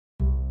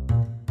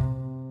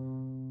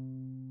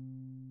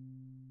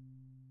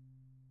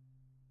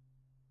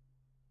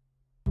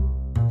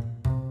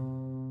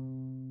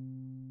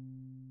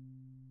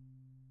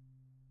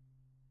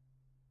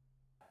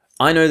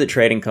I know that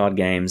trading card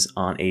games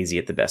aren't easy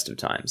at the best of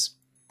times.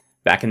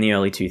 Back in the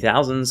early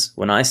 2000s,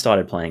 when I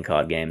started playing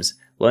card games,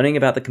 learning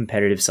about the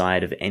competitive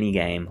side of any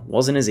game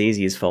wasn't as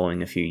easy as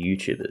following a few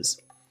YouTubers.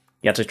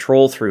 You had to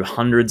trawl through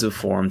hundreds of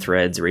forum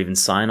threads or even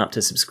sign up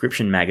to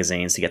subscription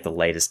magazines to get the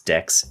latest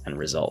decks and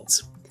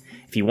results.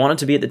 If you wanted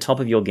to be at the top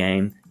of your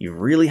game, you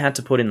really had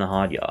to put in the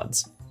hard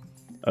yards.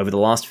 Over the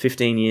last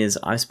 15 years,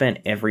 I've spent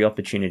every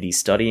opportunity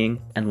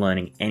studying and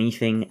learning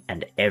anything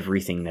and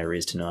everything there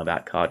is to know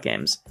about card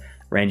games,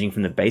 ranging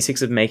from the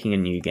basics of making a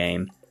new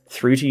game,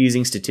 through to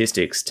using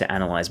statistics to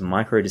analyze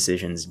micro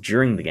decisions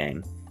during the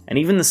game, and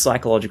even the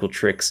psychological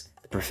tricks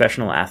the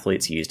professional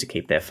athletes use to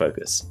keep their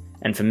focus.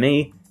 And for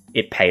me,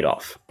 it paid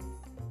off.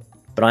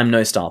 But I'm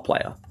no star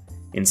player.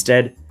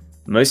 Instead,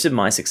 most of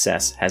my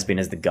success has been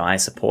as the guy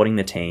supporting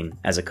the team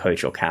as a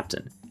coach or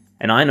captain,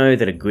 and I know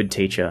that a good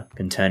teacher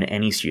can turn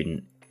any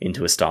student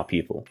into a star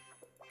pupil.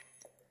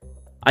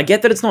 I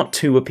get that it's not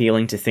too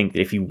appealing to think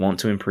that if you want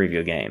to improve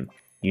your game,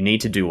 you need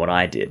to do what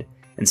I did,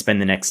 and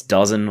spend the next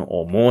dozen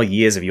or more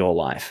years of your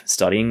life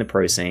studying the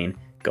pro scene,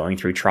 going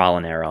through trial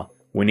and error,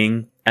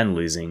 winning and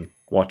losing,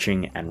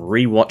 watching and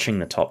re-watching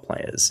the top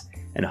players,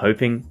 and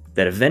hoping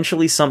that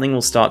eventually something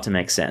will start to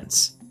make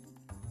sense.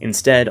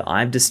 Instead,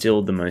 I've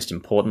distilled the most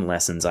important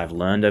lessons I've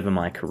learned over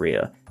my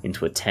career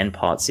into a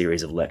 10-part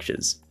series of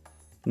lectures.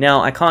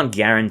 Now, I can't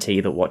guarantee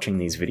that watching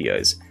these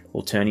videos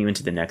will turn you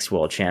into the next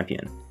world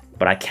champion,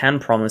 but I can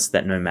promise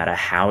that no matter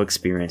how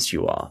experienced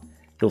you are,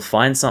 you'll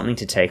find something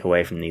to take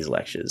away from these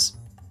lectures.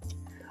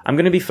 I'm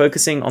going to be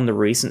focusing on the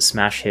recent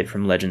smash hit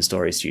from Legend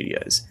Story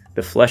Studios,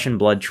 the Flesh and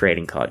Blood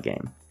trading card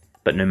game,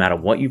 but no matter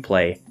what you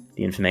play,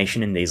 the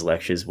information in these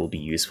lectures will be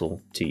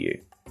useful to you.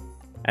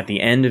 At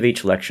the end of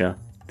each lecture,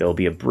 there will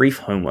be a brief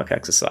homework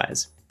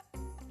exercise.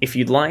 If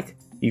you'd like,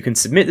 you can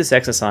submit this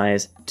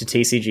exercise to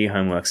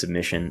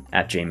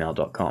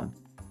tcghomeworksubmission@gmail.com,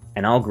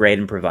 and I'll grade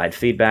and provide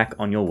feedback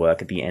on your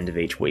work at the end of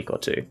each week or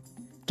two.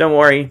 Don't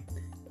worry,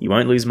 you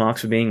won't lose marks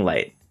for being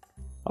late.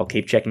 I'll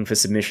keep checking for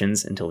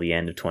submissions until the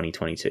end of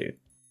 2022.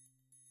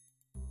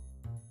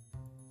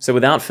 So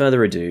without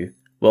further ado,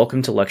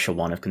 welcome to Lecture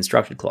 1 of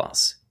Constructed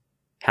Class,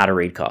 How to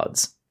Read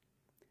Cards.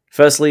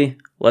 Firstly,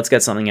 let's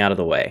get something out of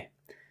the way.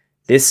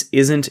 This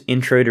isn't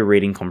Intro to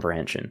Reading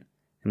Comprehension,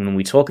 and when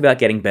we talk about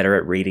getting better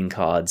at reading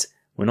cards,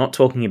 we're not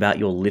talking about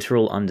your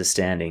literal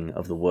understanding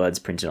of the words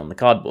printed on the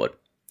cardboard.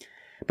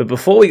 But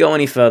before we go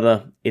any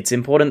further, it's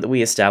important that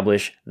we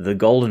establish the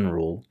golden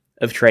rule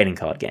of trading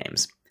card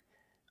games.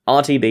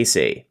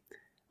 RTBC,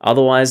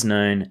 otherwise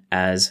known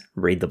as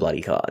Read the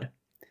Bloody Card.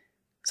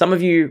 Some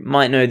of you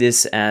might know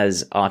this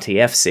as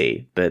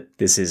RTFC, but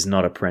this is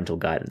not a parental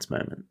guidance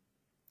moment.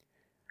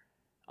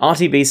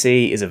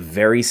 RTBC is a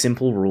very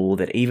simple rule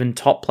that even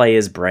top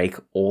players break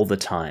all the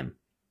time.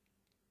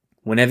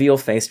 Whenever you're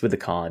faced with a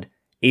card,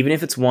 even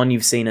if it's one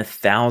you've seen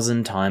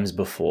 1,000 times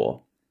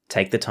before,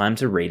 take the time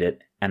to read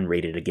it and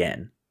read it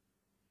again.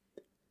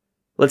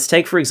 Let's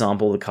take for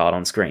example the card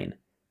on screen,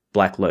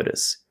 Black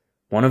Lotus,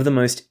 one of the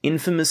most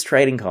infamous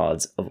trading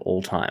cards of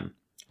all time,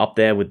 up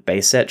there with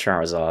base set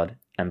Charizard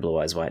and Blue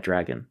Eyes White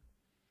Dragon.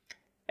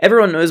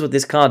 Everyone knows what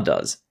this card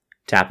does.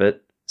 Tap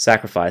it,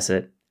 sacrifice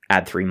it,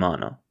 add 3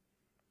 mana.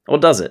 Or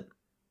does it?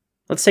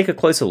 Let's take a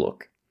closer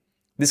look.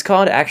 This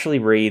card actually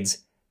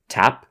reads,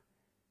 tap,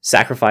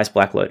 sacrifice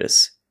Black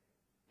Lotus,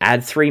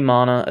 add 3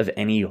 mana of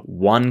any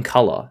one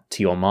color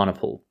to your mana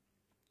pool.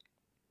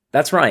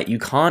 That's right, you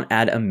can't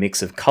add a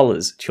mix of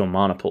colors to your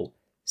mana pool.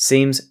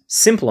 Seems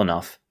simple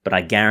enough, but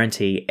I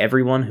guarantee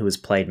everyone who has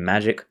played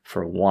Magic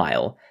for a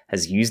while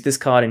has used this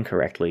card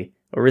incorrectly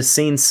or has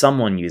seen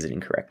someone use it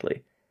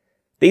incorrectly.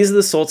 These are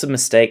the sorts of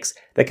mistakes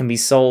that can be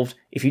solved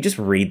if you just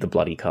read the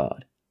bloody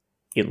card.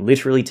 It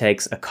literally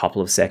takes a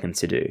couple of seconds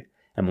to do,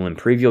 and will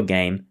improve your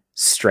game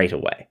straight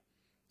away.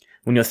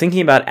 When you're thinking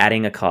about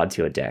adding a card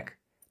to your deck,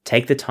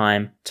 take the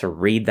time to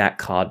read that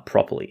card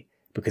properly,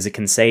 because it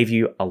can save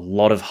you a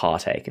lot of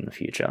heartache in the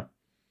future.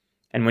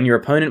 And when your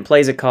opponent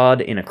plays a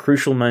card in a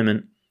crucial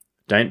moment,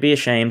 don't be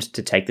ashamed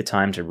to take the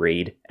time to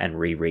read and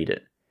reread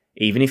it,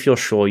 even if you're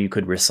sure you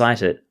could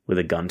recite it with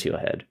a gun to your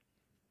head.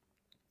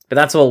 But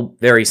that's all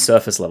very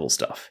surface level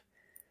stuff.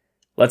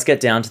 Let's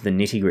get down to the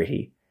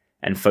nitty-gritty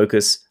and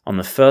focus on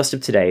the first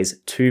of today's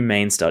 2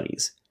 main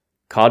studies,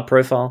 card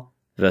profile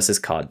versus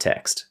card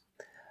text.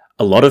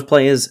 A lot of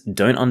players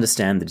don't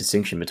understand the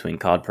distinction between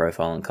card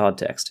profile and card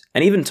text,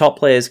 and even top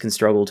players can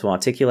struggle to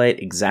articulate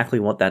exactly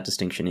what that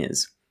distinction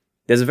is.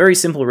 There's a very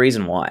simple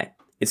reason why.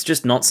 It's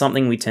just not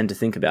something we tend to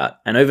think about,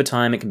 and over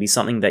time it can be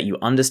something that you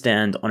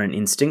understand on an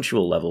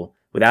instinctual level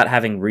without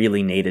having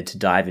really needed to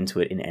dive into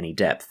it in any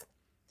depth.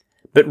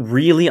 But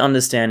really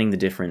understanding the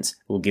difference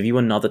will give you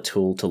another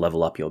tool to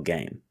level up your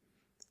game.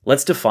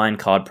 Let's define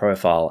card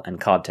profile and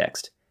card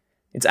text.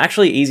 It's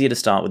actually easier to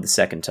start with the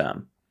second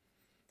term.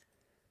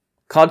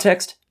 Card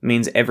text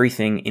means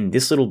everything in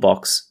this little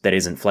box that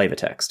isn't flavor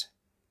text.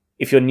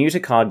 If you're new to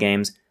card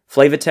games,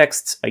 flavor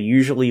texts are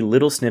usually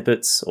little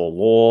snippets or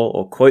lore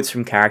or quotes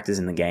from characters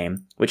in the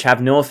game, which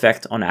have no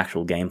effect on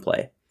actual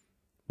gameplay.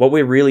 What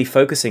we're really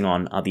focusing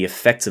on are the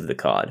effects of the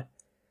card.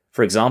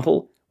 For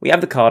example, we have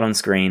the card on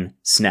screen,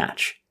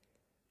 Snatch.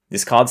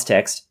 This card's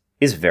text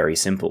is very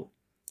simple.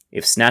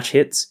 If Snatch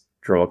hits,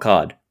 draw a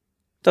card.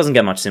 Doesn't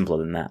get much simpler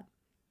than that.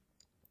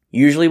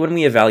 Usually when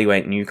we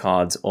evaluate new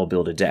cards or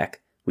build a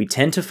deck, we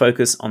tend to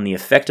focus on the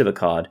effect of a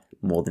card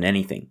more than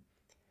anything.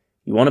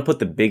 You want to put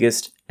the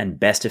biggest and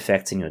best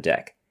effects in your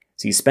deck,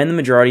 so you spend the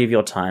majority of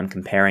your time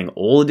comparing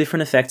all the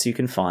different effects you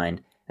can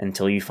find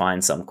until you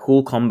find some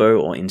cool combo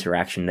or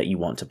interaction that you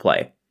want to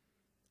play.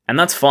 And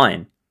that's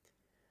fine.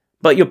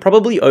 But you're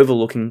probably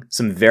overlooking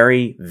some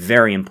very,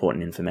 very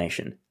important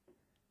information.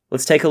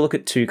 Let's take a look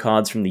at two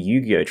cards from the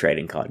Yu-Gi-Oh!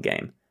 Trading card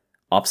game,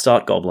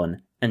 Upstart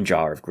Goblin and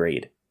Jar of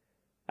Greed.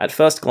 At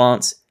first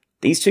glance,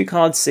 these two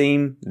cards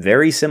seem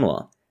very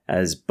similar,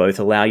 as both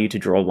allow you to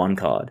draw one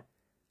card,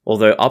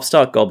 although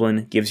Upstart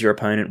Goblin gives your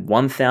opponent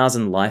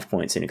 1,000 life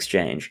points in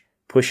exchange,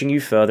 pushing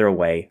you further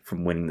away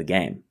from winning the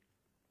game.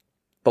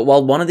 But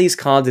while one of these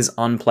cards is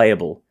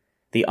unplayable,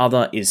 the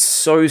other is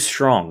so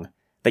strong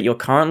that you're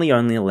currently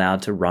only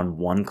allowed to run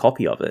one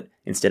copy of it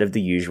instead of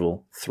the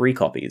usual 3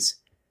 copies.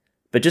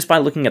 But just by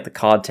looking at the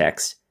card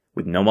text,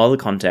 with no other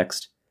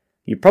context,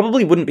 you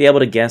probably wouldn't be able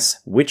to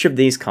guess which of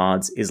these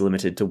cards is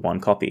limited to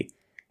one copy.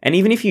 And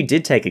even if you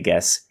did take a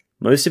guess,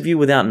 most of you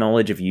without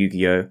knowledge of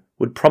Yu-Gi-Oh!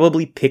 Would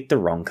probably pick the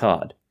wrong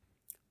card.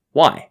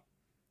 Why?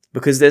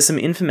 Because there's some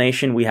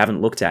information we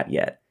haven't looked at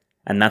yet,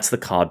 and that's the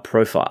card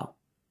profile.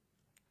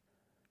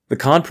 The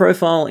card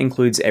profile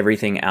includes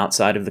everything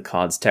outside of the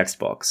card's text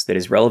box that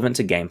is relevant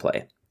to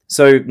gameplay,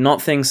 so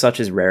not things such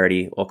as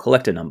rarity or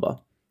collector number.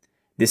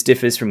 This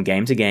differs from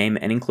game to game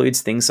and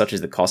includes things such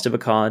as the cost of a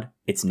card,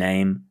 its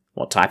name,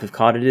 what type of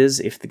card it is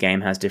if the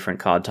game has different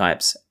card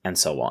types, and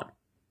so on.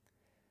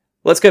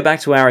 Let's go back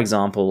to our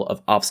example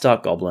of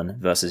Upstart Goblin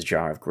versus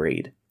Jar of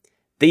Greed.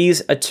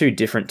 These are two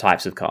different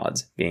types of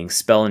cards, being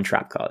spell and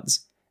trap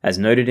cards, as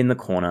noted in the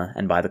corner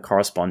and by the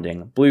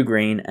corresponding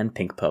blue-green and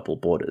pink-purple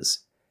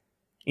borders.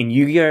 In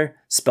Yu-Gi-Oh!,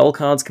 spell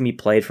cards can be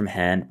played from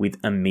hand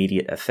with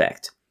immediate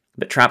effect,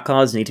 but trap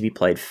cards need to be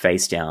played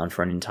face down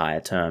for an entire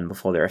turn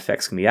before their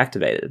effects can be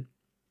activated.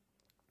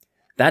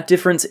 That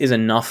difference is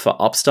enough for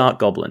Upstart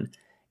Goblin,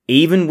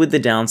 even with the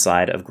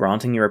downside of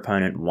granting your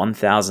opponent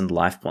 1,000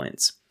 life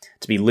points,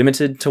 to be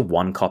limited to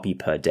one copy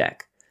per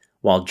deck,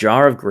 while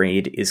Jar of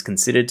Greed is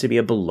considered to be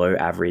a below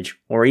average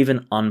or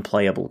even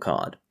unplayable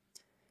card.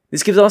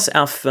 This gives us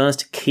our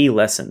first key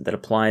lesson that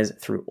applies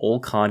through all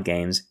card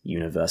games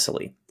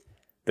universally.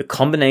 The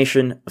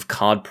combination of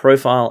card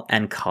profile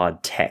and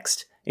card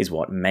text is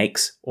what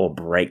makes or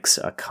breaks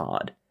a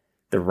card.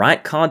 The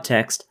right card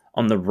text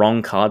on the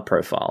wrong card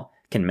profile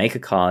can make a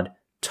card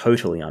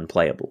totally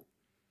unplayable.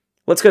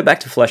 Let's go back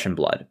to Flesh and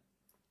Blood.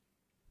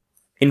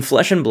 In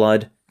Flesh and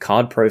Blood,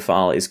 card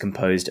profile is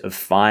composed of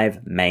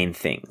 5 main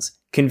things,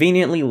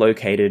 conveniently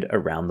located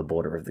around the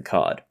border of the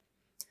card.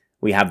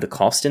 We have the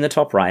cost in the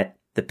top right,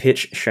 the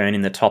pitch shown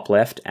in the top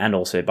left and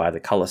also by the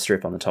color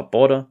strip on the top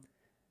border,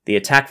 the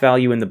attack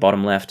value in the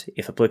bottom left,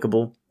 if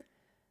applicable,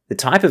 the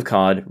type of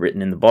card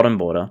written in the bottom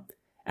border,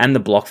 and the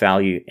block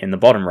value in the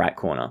bottom right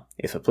corner,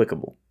 if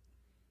applicable.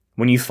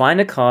 When you find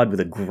a card with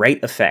a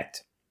great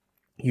effect,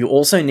 you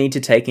also need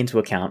to take into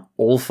account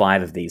all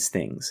 5 of these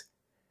things.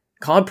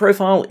 Card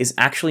profile is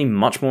actually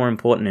much more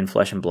important in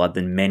Flesh and Blood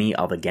than many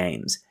other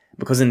games,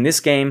 because in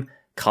this game,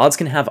 cards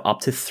can have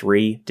up to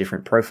 3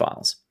 different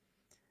profiles.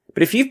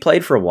 But if you've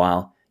played for a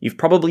while, you've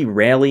probably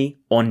rarely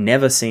or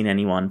never seen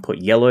anyone put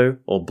yellow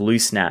or blue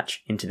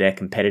Snatch into their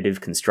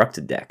competitive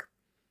constructed deck.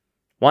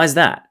 Why is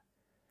that?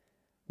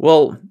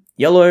 Well,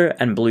 yellow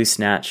and blue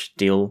Snatch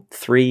deal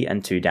 3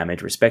 and 2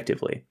 damage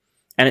respectively,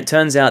 and it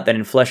turns out that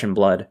in Flesh and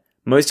Blood,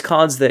 most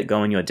cards that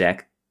go in your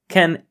deck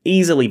can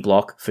easily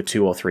block for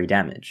 2 or 3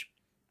 damage.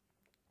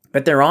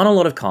 But there aren't a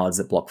lot of cards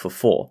that block for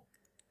 4.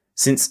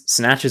 Since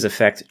Snatch's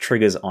effect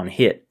triggers on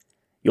hit,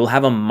 you'll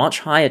have a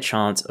much higher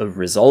chance of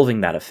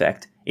resolving that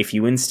effect if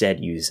you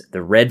instead use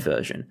the red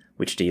version,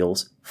 which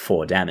deals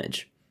 4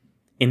 damage.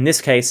 In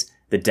this case,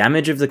 the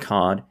damage of the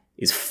card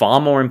is far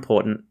more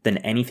important than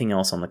anything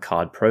else on the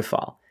card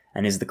profile,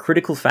 and is the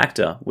critical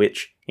factor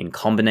which, in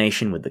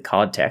combination with the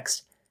card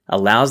text,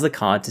 allows the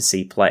card to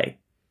see play.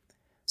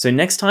 So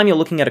next time you're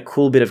looking at a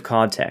cool bit of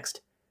card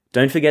text,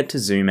 don't forget to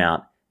zoom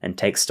out and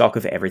take stock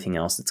of everything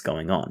else that's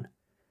going on.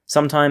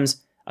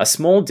 Sometimes, a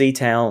small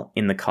detail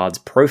in the card's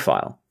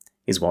profile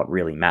is what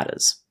really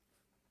matters.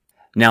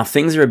 Now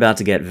things are about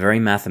to get very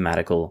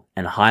mathematical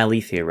and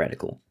highly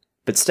theoretical,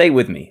 but stay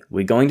with me,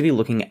 we're going to be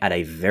looking at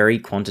a very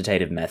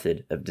quantitative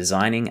method of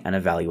designing and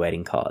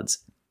evaluating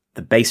cards,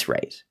 the base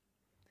rate.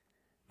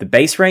 The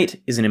base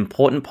rate is an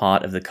important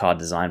part of the card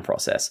design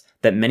process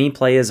that many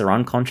players are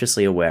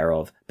unconsciously aware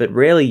of, but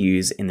rarely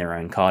use in their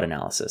own card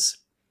analysis.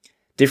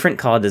 Different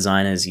card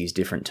designers use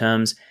different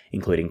terms,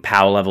 including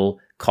power level,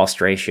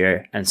 cost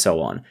ratio, and so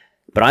on,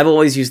 but I've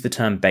always used the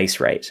term base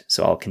rate,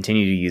 so I'll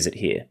continue to use it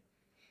here.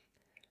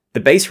 The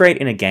base rate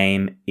in a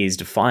game is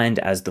defined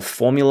as the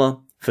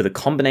formula for the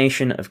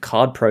combination of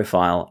card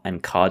profile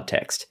and card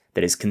text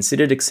that is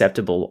considered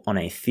acceptable on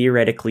a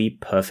theoretically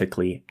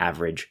perfectly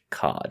average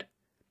card.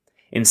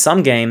 In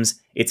some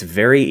games, it's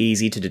very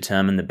easy to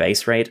determine the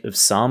base rate of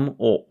some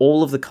or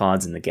all of the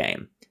cards in the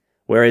game,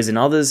 whereas in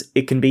others,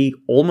 it can be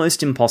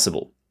almost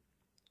impossible.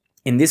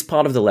 In this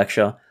part of the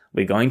lecture,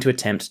 we're going to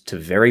attempt to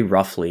very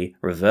roughly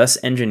reverse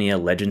engineer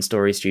Legend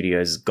Story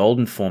Studios'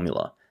 golden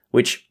formula,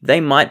 which they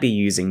might be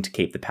using to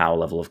keep the power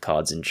level of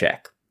cards in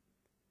check.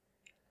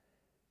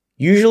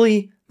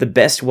 Usually, the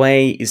best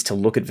way is to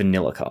look at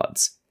vanilla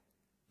cards.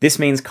 This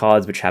means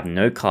cards which have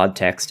no card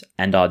text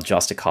and are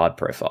just a card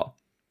profile.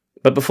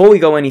 But before we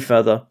go any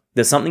further,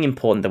 there's something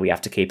important that we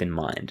have to keep in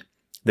mind.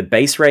 The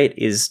base rate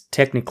is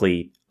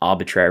technically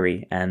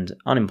arbitrary and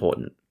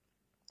unimportant.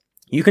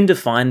 You can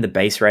define the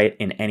base rate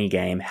in any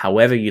game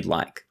however you'd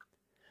like.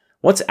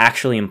 What's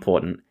actually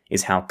important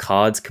is how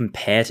cards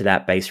compare to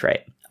that base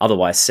rate.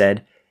 Otherwise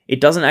said,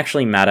 it doesn't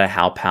actually matter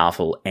how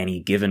powerful any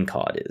given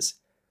card is.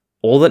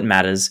 All that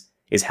matters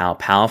is how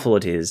powerful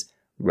it is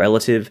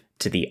relative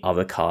to the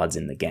other cards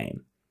in the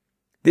game.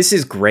 This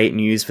is great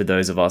news for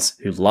those of us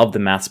who love the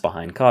maths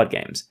behind card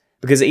games,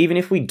 because even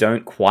if we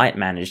don't quite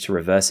manage to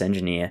reverse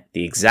engineer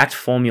the exact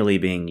formulae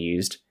being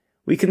used,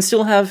 we can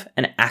still have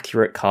an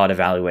accurate card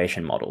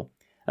evaluation model,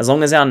 as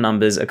long as our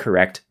numbers are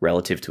correct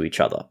relative to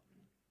each other.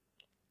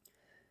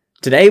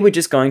 Today we're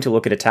just going to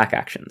look at attack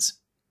actions.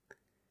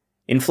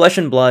 In Flesh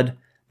and Blood,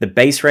 the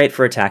base rate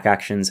for attack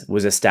actions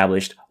was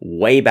established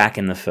way back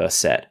in the first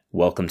set,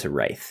 Welcome to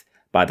Wraith,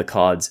 by the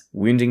cards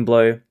Wounding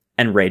Blow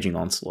and Raging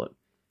Onslaught.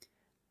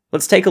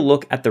 Let's take a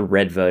look at the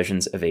red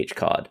versions of each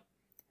card.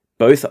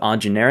 Both are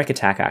generic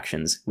attack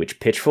actions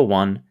which pitch for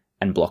 1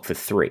 and block for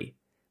 3,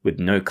 with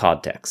no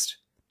card text.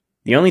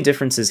 The only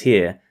differences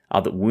here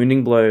are that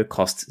Wounding Blow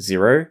costs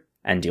 0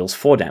 and deals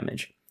 4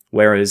 damage,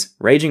 whereas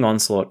Raging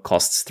Onslaught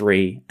costs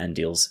 3 and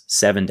deals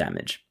 7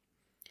 damage.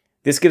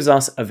 This gives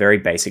us a very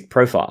basic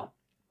profile,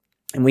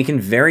 and we can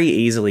very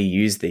easily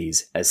use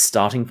these as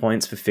starting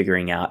points for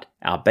figuring out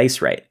our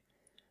base rate.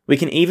 We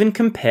can even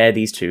compare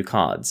these two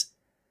cards.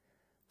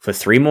 For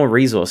 3 more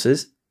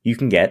resources, you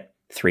can get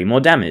 3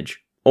 more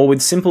damage, or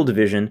with simple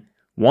division,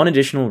 1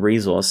 additional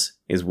resource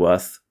is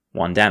worth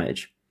 1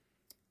 damage.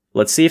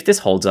 Let's see if this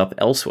holds up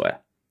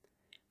elsewhere.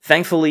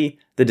 Thankfully,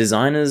 the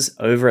designers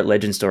over at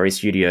Legend Story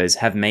Studios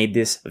have made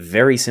this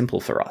very simple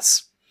for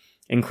us.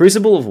 In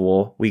Crucible of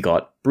War, we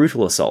got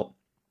Brutal Assault,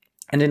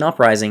 and in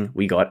Uprising,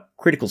 we got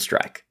Critical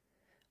Strike.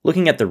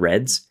 Looking at the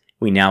reds,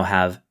 we now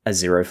have a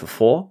 0 for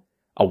 4,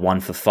 a 1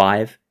 for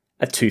 5,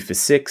 a 2 for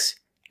 6,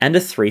 and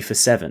a 3 for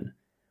 7,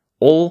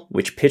 all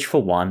which pitch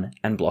for 1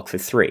 and block for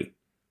 3.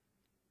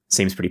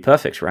 Seems pretty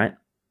perfect, right?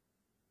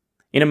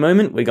 In a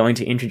moment, we're going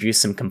to introduce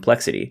some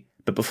complexity,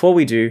 but before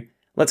we do,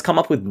 let's come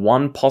up with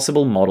one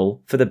possible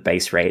model for the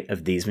base rate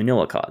of these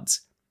vanilla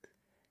cards.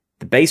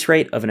 The base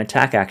rate of an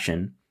attack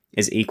action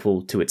is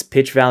equal to its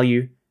pitch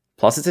value,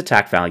 plus its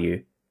attack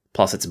value,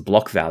 plus its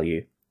block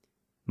value,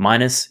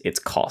 minus its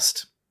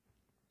cost.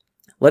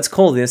 Let's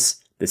call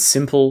this the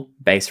simple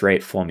base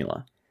rate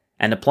formula,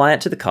 and apply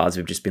it to the cards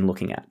we've just been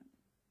looking at.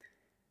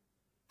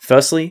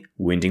 Firstly,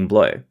 Wounding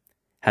Blow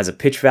has a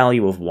pitch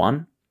value of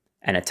 1,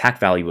 an attack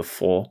value of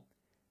 4,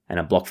 and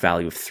a block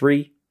value of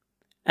 3,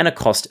 and a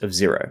cost of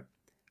 0.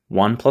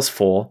 1 plus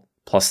 4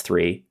 plus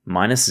 3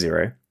 minus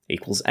 0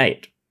 equals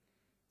 8.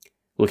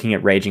 Looking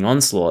at Raging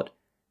Onslaught,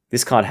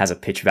 this card has a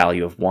pitch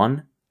value of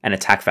 1, an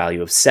attack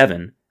value of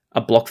 7,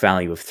 a block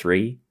value of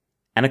 3,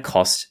 and a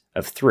cost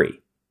of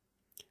 3.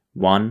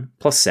 1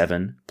 plus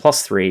 7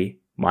 plus 3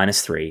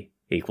 minus 3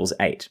 equals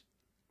 8.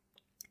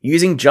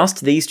 Using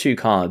just these two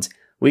cards,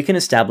 we can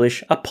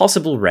establish a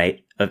possible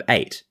rate of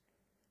 8,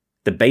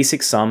 the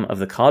basic sum of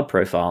the card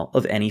profile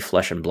of any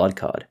Flesh and Blood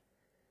card.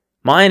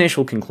 My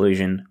initial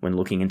conclusion when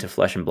looking into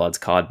Flesh and Blood's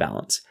card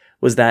balance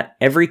was that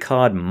every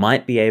card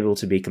might be able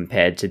to be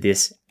compared to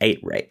this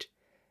 8 rate,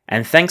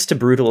 and thanks to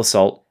Brutal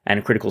Assault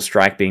and Critical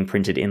Strike being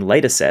printed in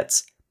later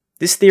sets,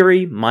 this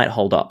theory might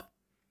hold up.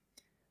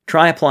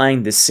 Try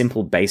applying this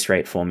simple base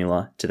rate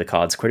formula to the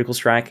cards Critical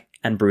Strike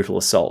and Brutal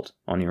Assault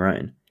on your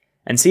own,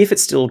 and see if it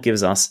still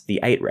gives us the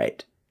 8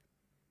 rate.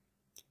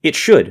 It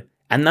should,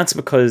 and that's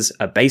because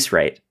a base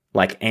rate,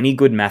 like any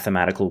good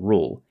mathematical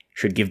rule,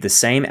 should give the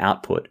same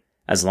output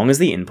as long as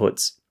the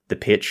inputs, the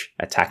pitch,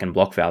 attack and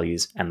block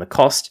values, and the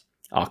cost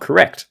are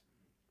correct.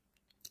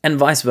 And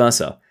vice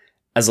versa,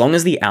 as long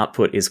as the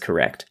output is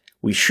correct,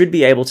 we should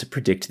be able to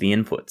predict the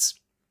inputs.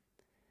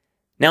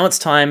 Now it's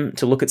time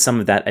to look at some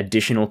of that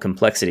additional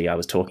complexity I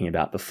was talking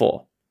about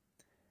before.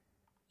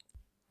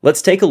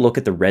 Let's take a look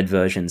at the red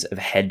versions of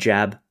Head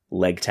Jab,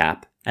 Leg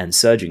Tap, and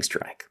Surging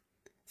Strike.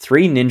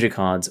 3 ninja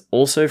cards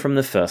also from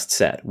the first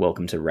set,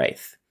 Welcome to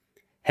Wraith.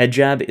 Head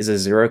Jab is a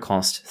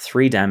 0-cost,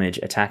 3 damage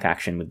attack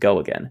action with Go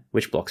Again,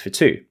 which blocks for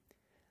 2.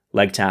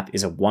 Leg Tap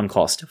is a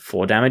 1-cost,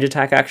 4 damage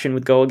attack action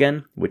with Go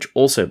Again, which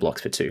also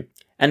blocks for 2.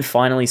 And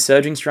finally,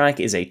 Surging Strike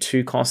is a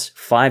 2-cost,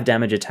 5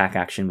 damage attack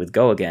action with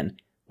Go Again,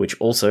 which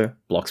also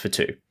blocks for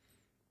 2.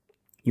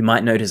 You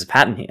might notice a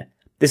pattern here.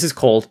 This is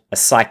called a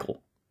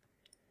cycle.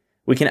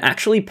 We can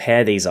actually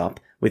pair these up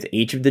with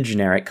each of the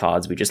generic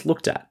cards we just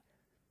looked at.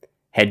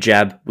 Head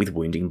Jab with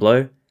Wounding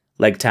Blow,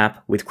 Leg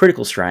Tap with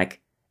Critical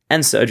Strike,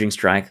 and Surging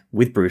Strike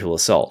with Brutal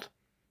Assault.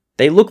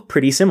 They look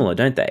pretty similar,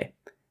 don't they?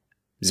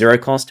 0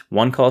 cost,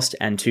 1 cost,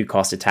 and 2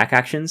 cost attack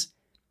actions,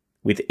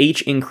 with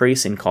each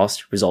increase in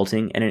cost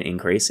resulting in an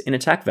increase in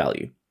attack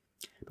value.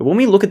 But when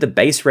we look at the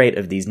base rate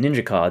of these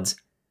ninja cards,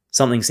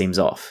 something seems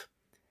off.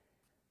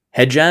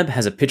 Head Jab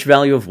has a pitch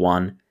value of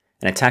 1,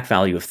 an attack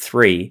value of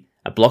 3,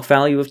 a block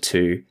value of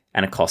 2,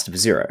 and a cost of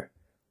 0.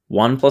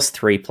 1 plus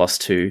 3 plus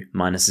 2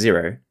 minus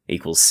 0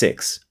 equals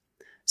 6.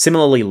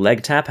 Similarly,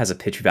 Leg Tap has a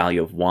pitch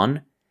value of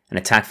 1, an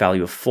attack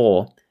value of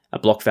 4, a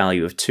block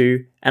value of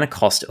 2, and a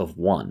cost of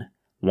 1.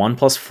 1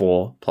 plus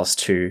 4 plus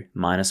 2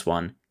 minus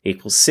 1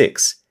 equals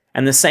 6.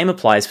 And the same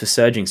applies for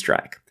Surging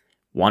Strike.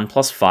 1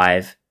 plus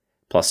 5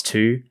 plus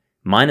 2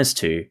 minus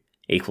 2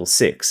 equals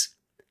 6.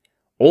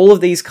 All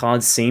of these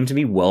cards seem to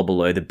be well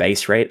below the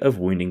base rate of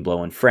Wounding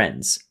Blow and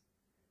Friends.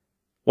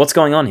 What's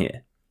going on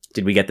here?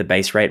 Did we get the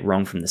base rate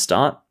wrong from the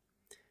start?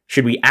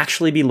 Should we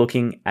actually be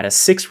looking at a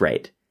 6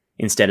 rate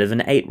instead of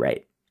an 8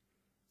 rate?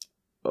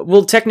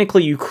 Well,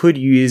 technically you could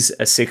use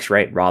a 6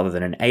 rate rather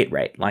than an 8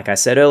 rate. Like I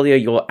said earlier,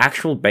 your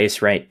actual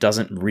base rate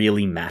doesn't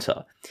really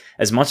matter,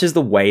 as much as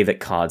the way that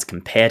cards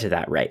compare to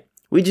that rate.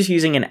 We're just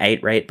using an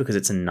 8 rate because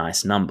it's a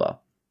nice number.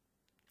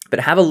 But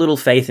have a little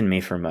faith in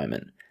me for a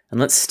moment, and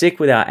let's stick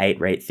with our 8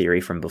 rate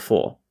theory from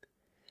before.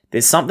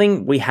 There's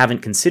something we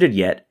haven't considered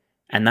yet,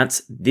 and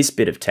that's this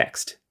bit of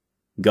text.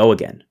 Go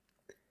again.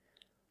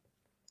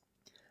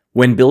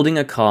 When building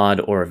a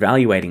card or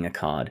evaluating a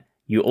card,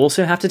 you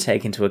also have to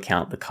take into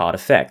account the card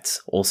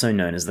effects, also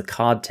known as the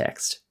card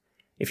text.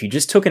 If you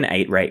just took an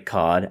 8 rate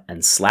card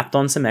and slapped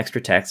on some extra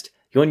text,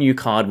 your new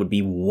card would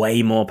be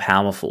way more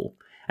powerful.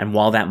 And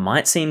while that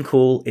might seem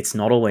cool, it's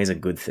not always a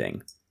good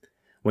thing.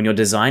 When you're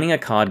designing a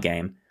card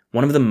game,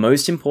 one of the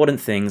most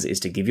important things is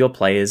to give your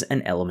players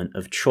an element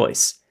of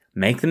choice.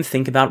 Make them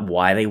think about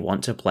why they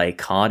want to play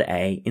card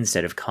A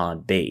instead of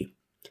card B.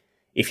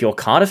 If your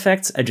card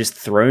effects are just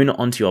thrown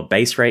onto your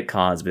base rate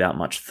cards without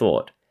much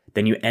thought,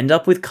 then you end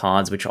up with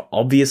cards which are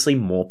obviously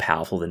more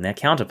powerful than their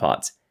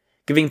counterparts,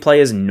 giving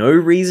players no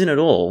reason at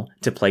all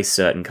to play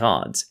certain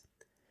cards.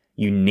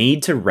 You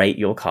need to rate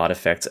your card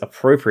effects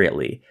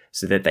appropriately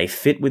so that they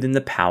fit within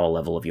the power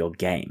level of your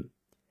game.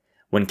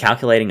 When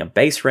calculating a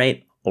base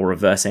rate, or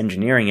reverse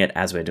engineering it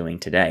as we're doing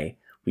today,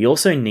 we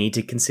also need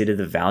to consider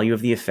the value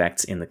of the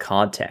effects in the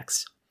card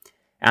text.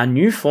 Our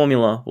new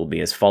formula will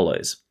be as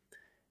follows.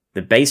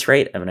 The base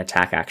rate of an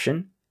attack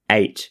action,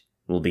 8,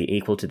 will be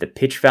equal to the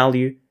pitch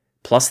value,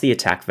 plus the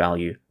attack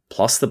value,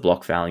 plus the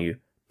block value,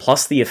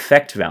 plus the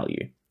effect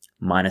value,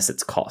 minus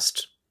its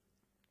cost.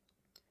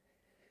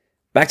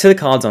 Back to the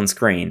cards on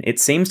screen, it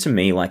seems to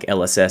me like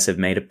LSS have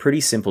made a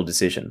pretty simple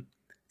decision.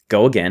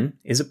 Go Again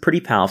is a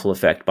pretty powerful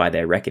effect by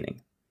their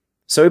reckoning.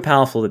 So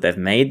powerful that they've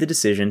made the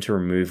decision to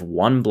remove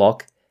 1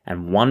 block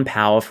and 1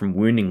 power from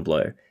Wounding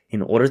Blow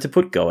in order to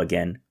put Go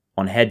Again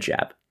on Head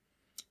Jab.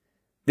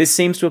 This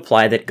seems to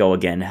imply that Go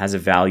Again has a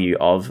value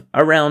of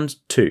around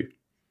 2.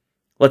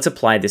 Let's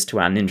apply this to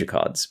our ninja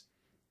cards.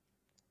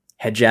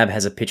 Head Jab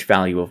has a pitch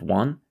value of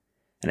 1,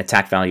 an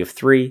attack value of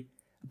 3,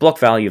 a block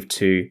value of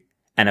 2,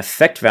 an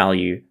effect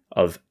value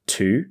of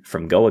 2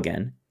 from Go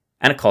Again,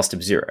 and a cost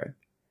of 0.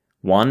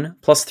 1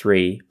 plus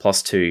 3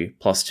 plus 2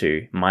 plus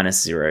 2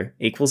 minus 0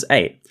 equals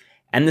 8.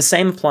 And the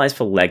same applies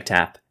for Leg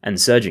Tap and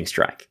Surging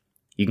Strike.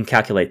 You can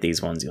calculate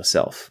these ones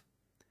yourself.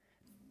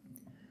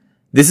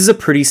 This is a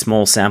pretty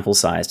small sample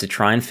size to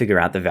try and figure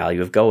out the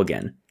value of Go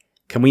Again.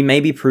 Can we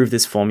maybe prove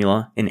this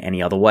formula in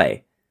any other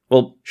way?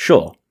 Well,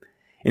 sure.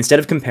 Instead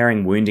of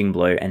comparing Wounding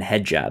Blow and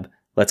Head Jab,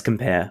 let's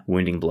compare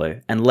Wounding Blow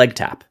and Leg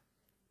Tap.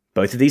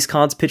 Both of these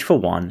cards pitch for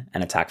 1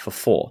 and attack for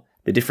 4.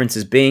 The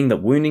differences being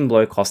that Wounding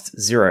Blow costs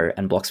 0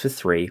 and blocks for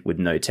 3 with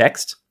no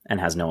text and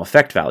has no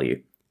effect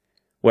value,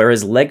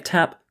 whereas Leg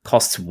Tap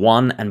costs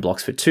 1 and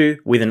blocks for 2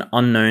 with an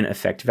unknown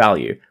effect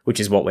value, which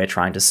is what we're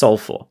trying to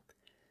solve for.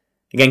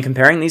 Again,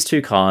 comparing these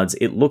two cards,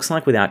 it looks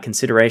like without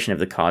consideration of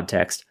the card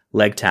text,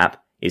 Leg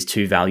Tap is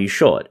 2 values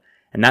short,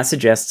 and that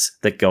suggests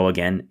that Go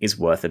Again is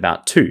worth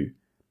about 2.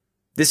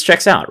 This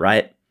checks out,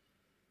 right?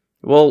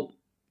 Well,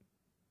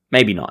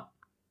 maybe not.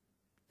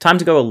 Time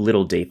to go a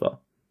little deeper.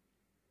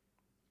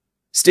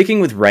 Sticking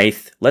with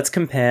Wraith, let's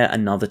compare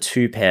another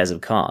 2 pairs of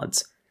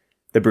cards.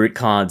 The Brute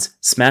cards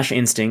Smash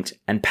Instinct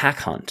and Pack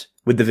Hunt,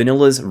 with the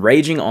vanillas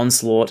Raging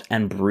Onslaught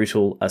and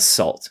Brutal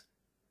Assault.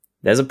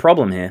 There's a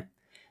problem here.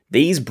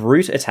 These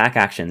Brute attack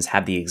actions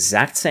have the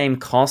exact same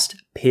cost,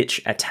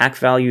 pitch, attack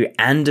value,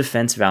 and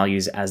defense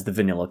values as the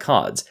vanilla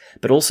cards,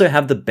 but also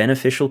have the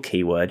beneficial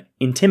keyword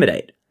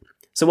Intimidate.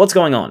 So what's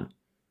going on?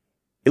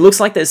 It looks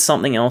like there's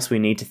something else we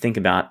need to think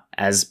about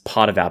as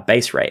part of our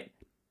base rate.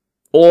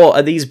 Or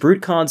are these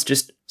Brute cards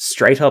just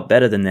straight up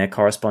better than their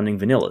corresponding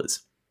vanillas?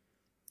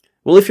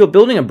 Well, if you're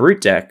building a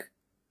Brute deck,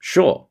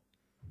 sure.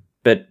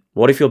 But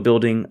what if you're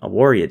building a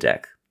Warrior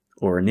deck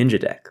or a Ninja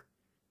deck?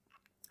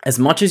 As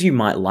much as you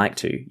might like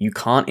to, you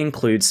can't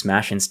include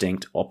Smash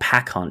Instinct or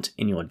Pack Hunt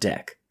in your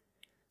deck.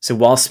 So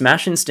while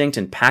Smash Instinct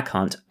and Pack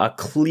Hunt are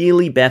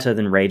clearly better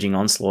than Raging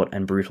Onslaught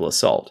and Brutal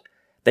Assault,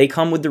 they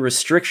come with the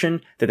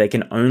restriction that they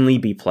can only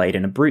be played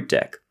in a Brute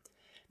deck.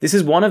 This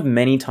is one of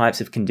many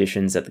types of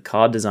conditions that the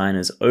card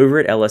designers over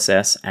at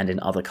LSS and in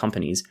other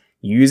companies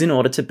use in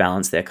order to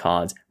balance their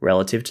cards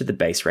relative to the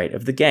base rate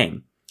of the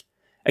game.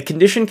 A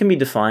condition can be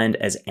defined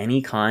as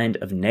any kind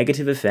of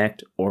negative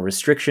effect or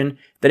restriction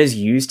that is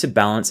used to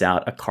balance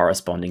out a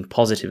corresponding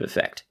positive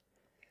effect.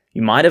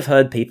 You might have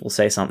heard people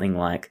say something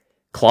like,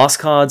 class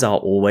cards are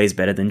always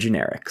better than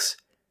generics.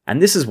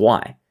 And this is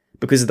why.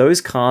 Because those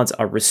cards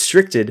are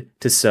restricted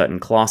to certain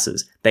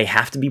classes. They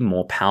have to be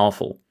more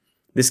powerful.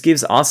 This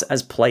gives us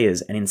as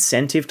players an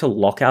incentive to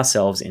lock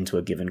ourselves into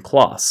a given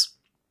class,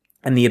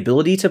 and the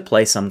ability to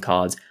play some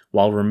cards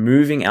while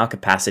removing our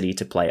capacity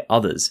to play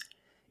others.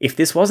 If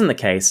this wasn't the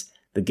case,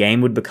 the game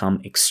would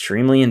become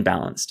extremely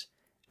imbalanced,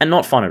 and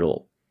not fun at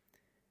all.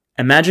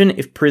 Imagine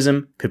if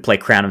Prism could play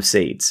Crown of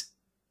Seeds.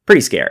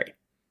 Pretty scary.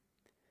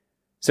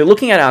 So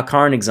looking at our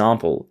current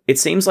example, it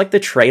seems like the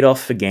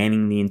trade-off for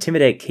gaining the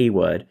Intimidate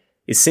keyword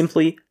is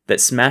simply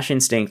that Smash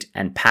Instinct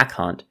and Pack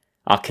Hunt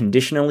are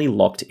conditionally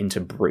locked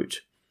into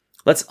Brute.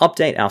 Let's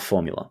update our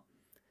formula.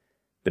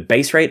 The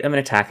base rate of an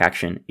attack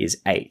action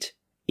is 8,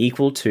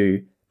 equal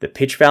to the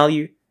pitch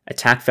value,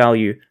 attack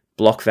value,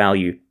 block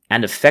value,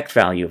 and effect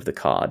value of the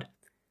card,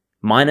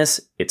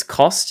 minus its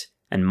cost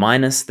and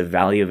minus the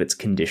value of its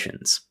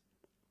conditions.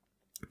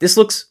 This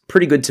looks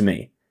pretty good to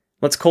me.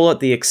 Let's call it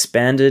the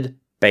expanded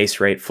base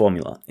rate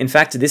formula. In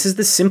fact, this is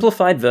the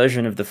simplified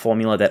version of the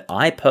formula that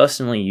I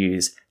personally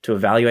use to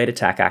evaluate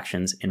attack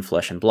actions in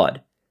Flesh and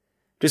Blood.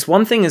 Just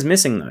one thing is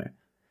missing though.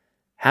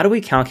 How do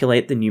we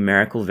calculate the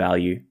numerical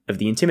value of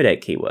the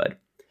Intimidate keyword?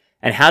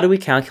 And how do we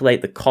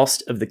calculate the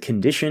cost of the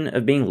condition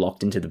of being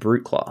locked into the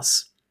Brute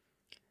class?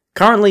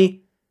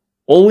 Currently,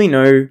 all we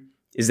know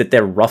is that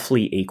they're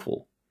roughly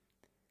equal.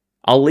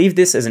 I'll leave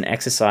this as an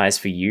exercise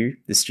for you,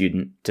 the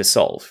student, to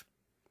solve.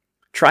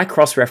 Try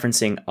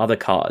cross-referencing other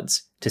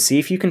cards to see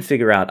if you can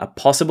figure out a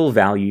possible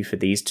value for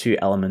these two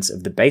elements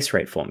of the base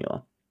rate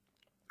formula.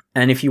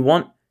 And if you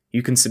want,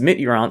 you can submit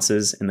your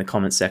answers in the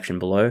comments section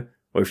below,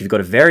 or if you've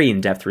got a very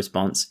in-depth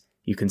response,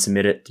 you can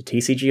submit it to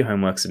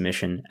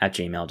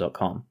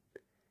tcghomeworksubmission@gmail.com.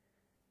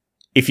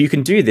 If you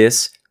can do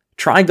this,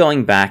 try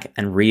going back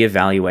and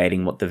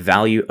re-evaluating what the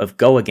value of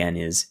Go Again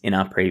is in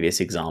our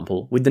previous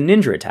example with the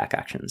ninja attack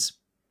actions.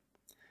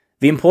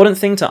 The important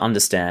thing to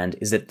understand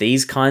is that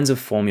these kinds of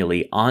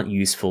formulae aren't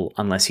useful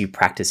unless you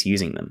practice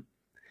using them.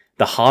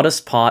 The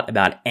hardest part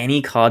about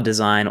any card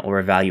design or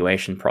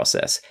evaluation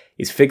process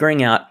is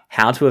figuring out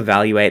how to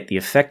evaluate the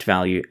effect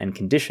value and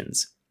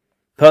conditions.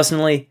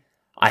 Personally,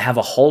 I have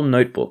a whole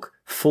notebook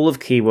full of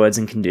keywords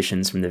and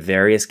conditions from the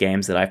various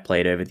games that I've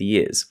played over the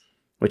years,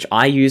 which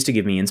I use to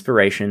give me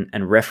inspiration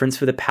and reference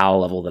for the power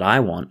level that I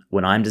want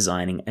when I'm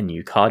designing a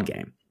new card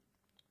game.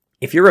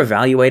 If you're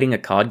evaluating a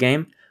card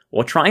game,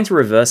 or trying to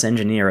reverse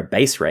engineer a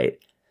base rate,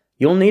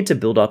 you'll need to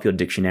build up your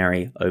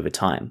dictionary over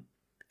time.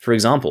 For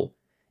example,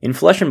 in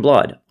Flesh and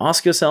Blood,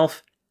 ask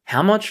yourself,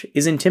 how much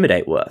is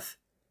Intimidate worth?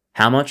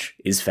 How much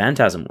is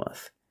Phantasm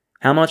worth?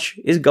 How much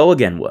is Go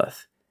Again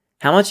worth?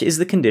 How much is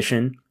the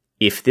condition,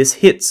 if this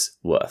hits,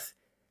 worth?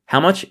 How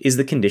much is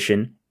the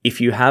condition,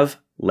 if you have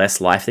less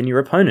life than your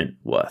opponent,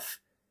 worth?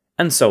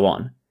 And so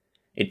on.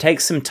 It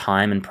takes some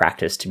time and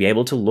practice to be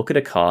able to look at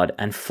a card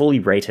and fully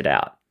rate it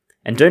out.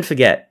 And don't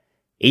forget,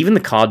 even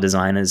the card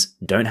designers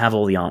don't have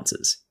all the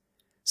answers.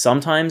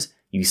 Sometimes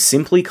you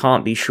simply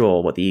can't be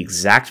sure what the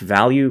exact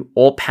value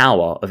or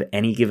power of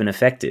any given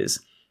effect is,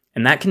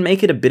 and that can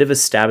make it a bit of a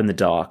stab in the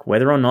dark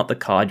whether or not the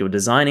card you're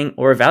designing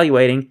or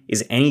evaluating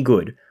is any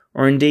good,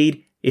 or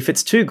indeed, if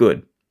it's too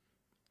good.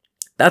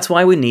 That's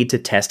why we need to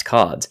test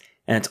cards,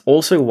 and it's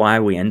also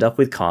why we end up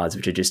with cards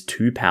which are just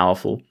too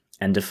powerful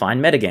and define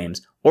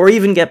metagames, or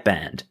even get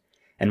banned,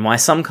 and why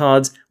some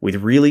cards with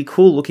really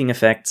cool looking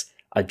effects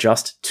are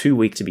just too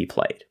weak to be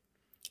played.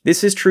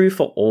 This is true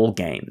for all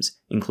games,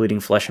 including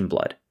Flesh and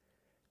Blood.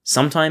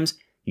 Sometimes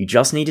you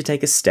just need to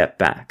take a step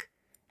back,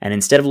 and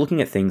instead of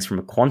looking at things from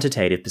a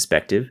quantitative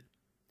perspective,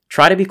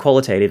 try to be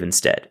qualitative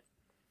instead.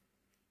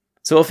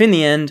 So if in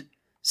the end,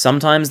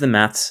 sometimes the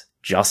maths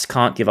just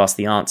can't give us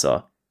the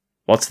answer,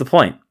 what's the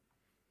point?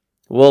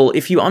 Well,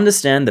 if you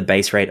understand the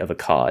base rate of a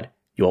card,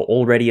 you're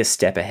already a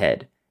step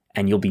ahead,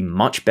 and you'll be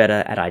much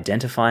better at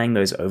identifying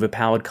those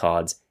overpowered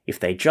cards if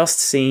they just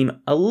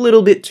seem a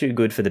little bit too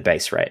good for the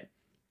base rate.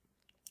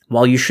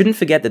 While you shouldn't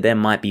forget that there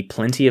might be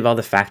plenty of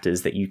other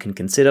factors that you can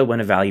consider when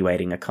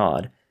evaluating a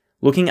card,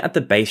 looking at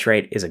the base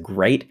rate is a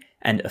great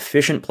and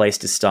efficient place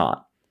to start.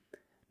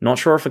 Not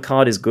sure if a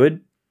card is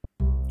good?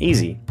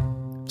 Easy.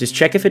 Just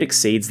check if it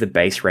exceeds the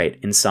base rate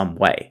in some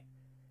way.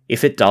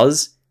 If it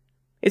does,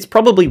 it's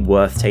probably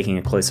worth taking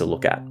a closer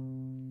look at.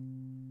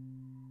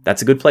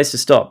 That's a good place to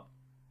stop.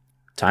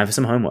 Time for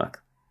some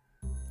homework.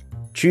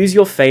 Choose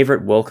your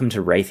favorite Welcome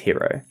to Wraith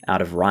hero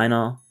out of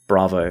Rhinar,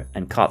 Bravo,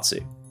 and Katsu.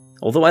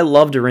 Although I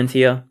love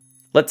Dorinthia,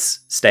 let's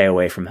stay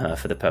away from her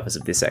for the purpose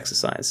of this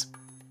exercise.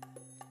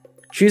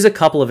 Choose a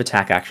couple of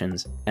attack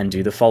actions and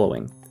do the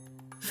following.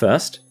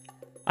 First,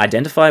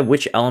 identify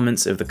which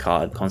elements of the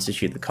card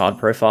constitute the card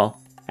profile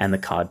and the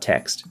card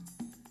text.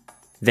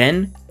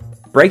 Then,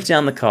 break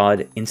down the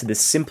card into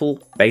this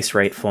simple base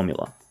rate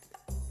formula.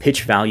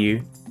 pitch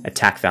value,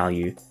 attack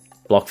value,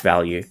 block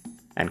value,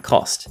 and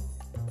cost,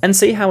 and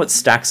see how it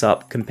stacks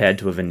up compared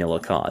to a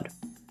vanilla card.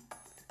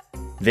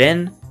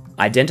 Then,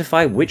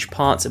 identify which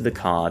parts of the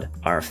card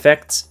are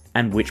effects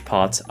and which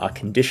parts are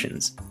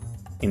conditions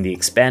in the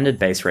expanded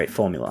base rate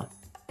formula.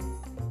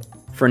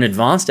 For an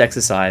advanced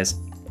exercise,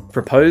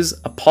 propose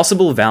a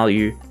possible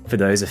value for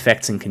those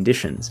effects and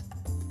conditions.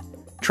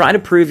 Try to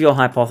prove your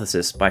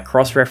hypothesis by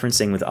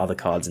cross-referencing with other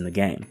cards in the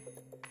game.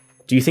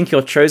 Do you think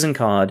your chosen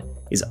card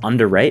is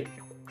under-rate,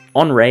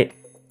 on-rate,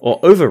 or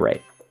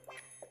over-rate?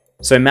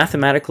 So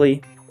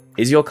mathematically,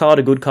 is your card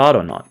a good card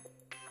or not?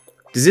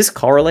 Does this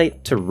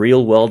correlate to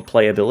real-world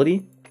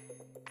playability?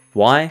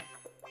 Why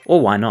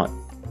or why not?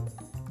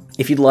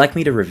 If you'd like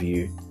me to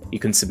review, you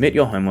can submit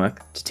your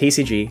homework to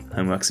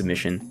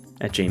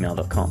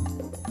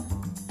tcghomeworksubmission@gmail.com.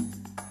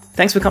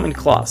 Thanks for coming to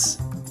class.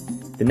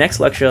 The next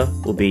lecture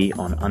will be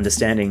on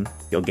understanding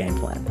your game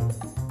plan.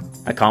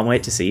 I can't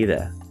wait to see you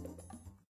there.